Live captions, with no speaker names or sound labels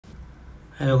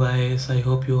Hello guys, I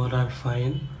hope you all are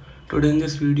fine. Today in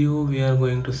this video we are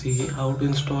going to see how to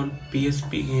install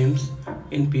PSP games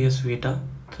in PS Vita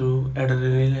through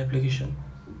Adrenaline application.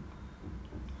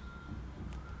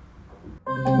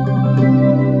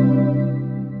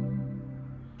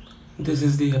 This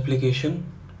is the application.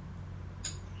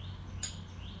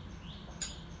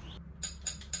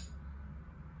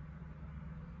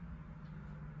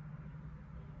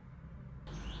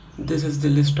 This is the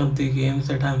list of the games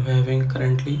that I am having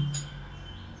currently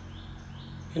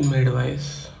in my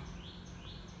device.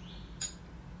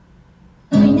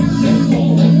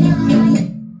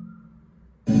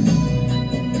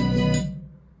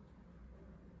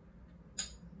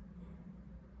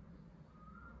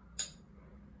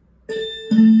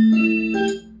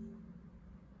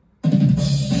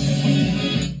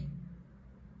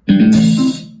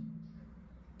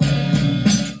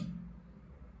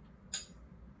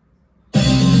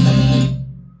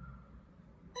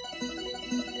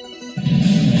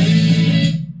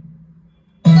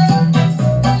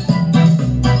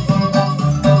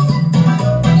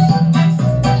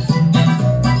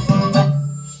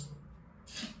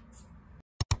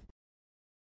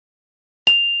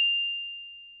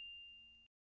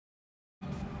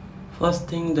 First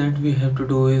thing that we have to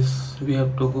do is we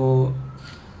have to go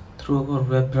through our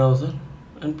web browser,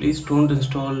 and please don't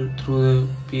install through the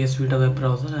PS Vita web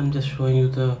browser. I'm just showing you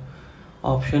the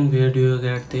option where do you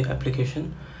get the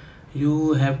application.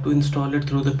 You have to install it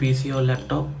through the PC or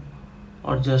laptop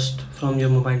or just from your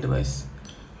mobile device.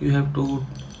 You have to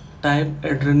type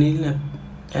Adrenaline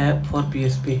app for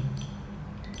PSP,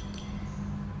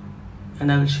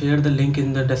 and I will share the link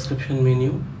in the description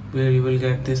menu where you will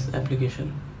get this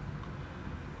application.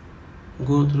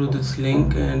 Go through this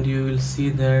link and you will see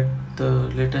that the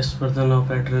latest version of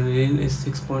Adrenaline is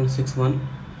 6.61.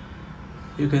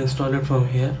 You can install it from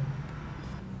here.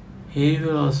 Here you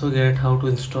will also get how to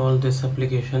install this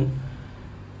application.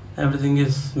 Everything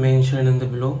is mentioned in the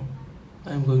below.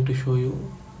 I am going to show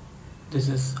you. This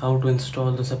is how to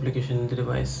install this application in the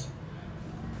device.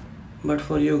 But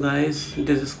for you guys,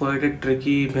 this is quite a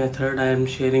tricky method. I am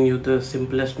sharing you the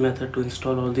simplest method to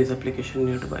install all these applications in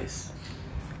your device.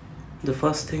 The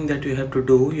first thing that you have to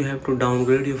do, you have to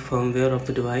downgrade your firmware of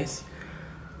the device.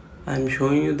 I am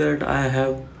showing you that I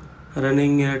have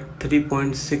running at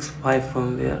 3.65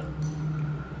 firmware,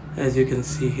 as you can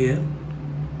see here,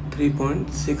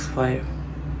 3.65.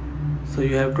 so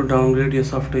you have to downgrade your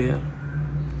software.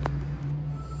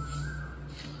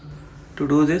 To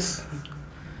do this,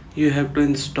 you have to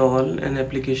install an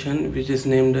application which is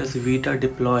named as VITA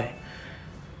Deploy.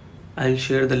 I'll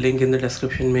share the link in the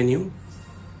description menu.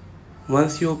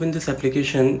 Once you open this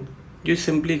application, you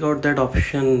simply got that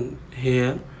option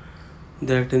here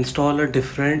that install a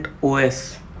different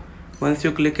OS. Once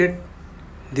you click it,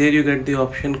 there you get the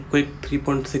option quick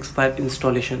 3.65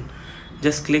 installation.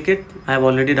 Just click it. I have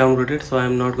already downloaded, so I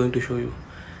am not going to show you.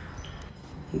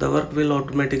 The work will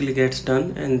automatically gets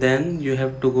done, and then you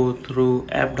have to go through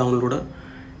app downloader.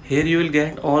 Here you will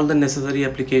get all the necessary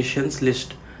applications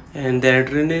list, and the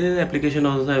Adrenaline application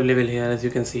also available here, as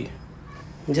you can see.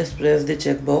 Just press the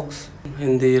checkbox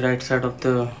in the right side of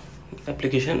the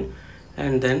application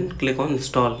and then click on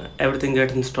install. Everything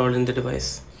gets installed in the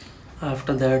device.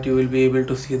 After that, you will be able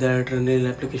to see the Adrenaline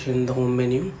application in the home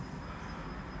menu.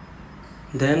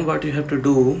 Then what you have to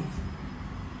do,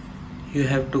 you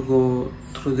have to go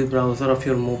through the browser of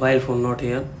your mobile phone, not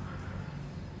here,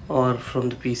 or from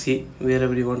the PC,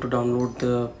 wherever you want to download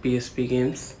the PSP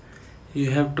games.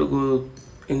 You have to go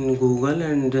in Google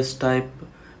and just type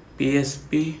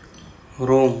PSP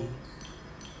ROM.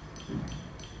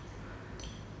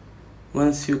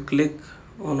 Once you click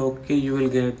on OK, you will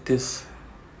get this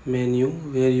menu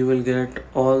where you will get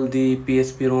all the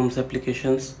PSP ROMs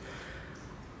applications.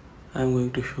 I am going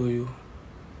to show you.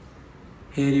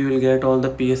 Here you will get all the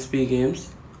PSP games.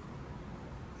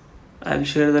 I will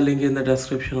share the link in the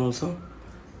description also.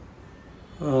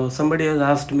 Somebody has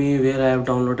asked me where I have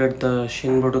downloaded the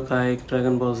Shin Budokai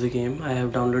Dragon Ball Z game. I have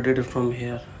downloaded it from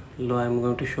here. I am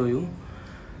going to show you.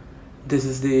 This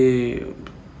is the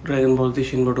Dragon Ball Z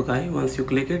Shin Budokai. Once you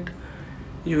click it,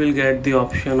 you will get the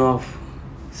option of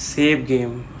save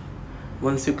game.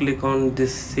 Once you click on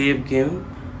this save game,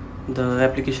 the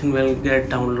application will get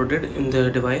downloaded in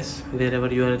the device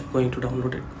wherever you are going to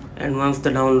download it. And once the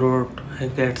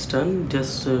download gets done,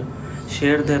 just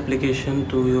share the application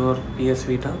to your PS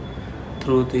Vita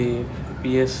through the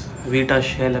PS Vita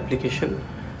shell application.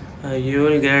 You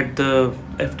will get the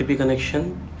FTP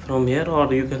connection from here,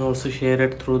 or you can also share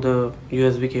it through the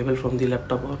USB cable from the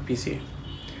laptop or PC.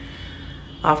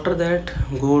 After that,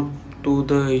 go to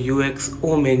the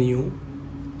UXO menu.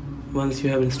 Once you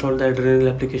have installed the Adrenal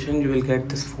application, you will get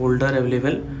this folder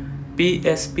available,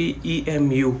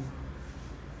 PSP-EMU.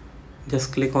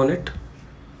 Just click on it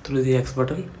through the X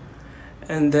button,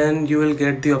 and then you will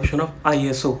get the option of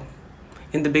ISO.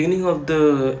 In the beginning of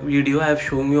the video I have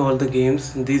shown you all the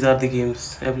games. These are the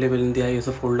games available in the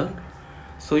ISO folder,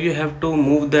 so you have to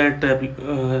move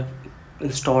that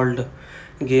installed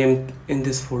game in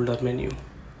this folder menu.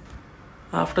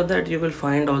 After that you will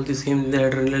find all these games in the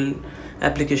Adrenal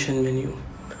application menu.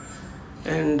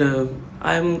 And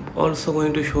I am also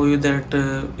going to show you that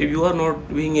if you are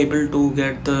not being able to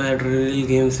get the Adrenal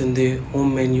games in the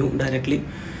home menu directly,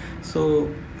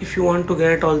 so if you want to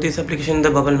get all these applications in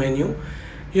the bubble menu,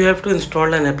 you have to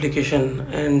install an application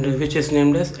and which is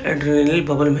named as Adrenal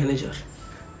Bubble Manager.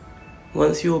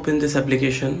 Once you open this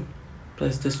application,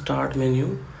 press the start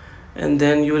menu, and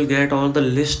then you will get all the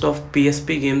list of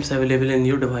PSP games available in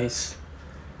your device.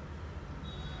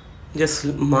 Just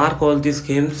mark all these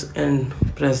games and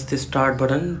press the start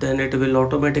button, then it will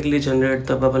automatically generate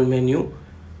the bubble menu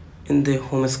in the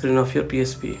home screen of your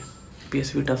PS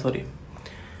Vita, sorry.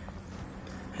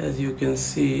 As you can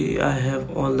see, I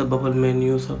have all the bubble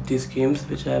menus of these games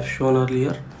which I have shown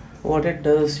earlier. What it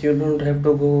does, you don't have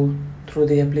to go through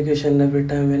the application every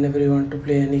time whenever you want to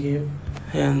play any game.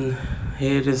 And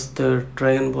here is the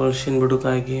Dragon Ball Shin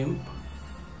Budokai game.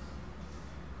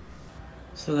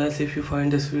 So guys, if you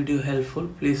find this video helpful,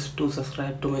 please do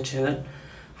subscribe to my channel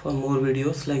for more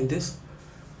videos like this.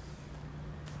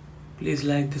 Please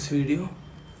like this video,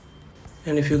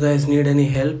 and if you guys need any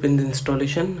help in the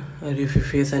installation or if you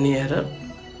face any error,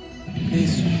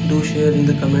 please do share in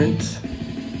the comments.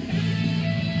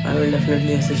 I will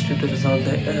definitely assist you to resolve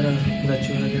the error that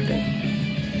you are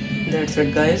getting. That's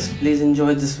it guys, please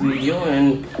enjoy this video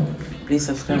and please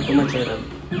subscribe to my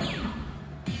channel.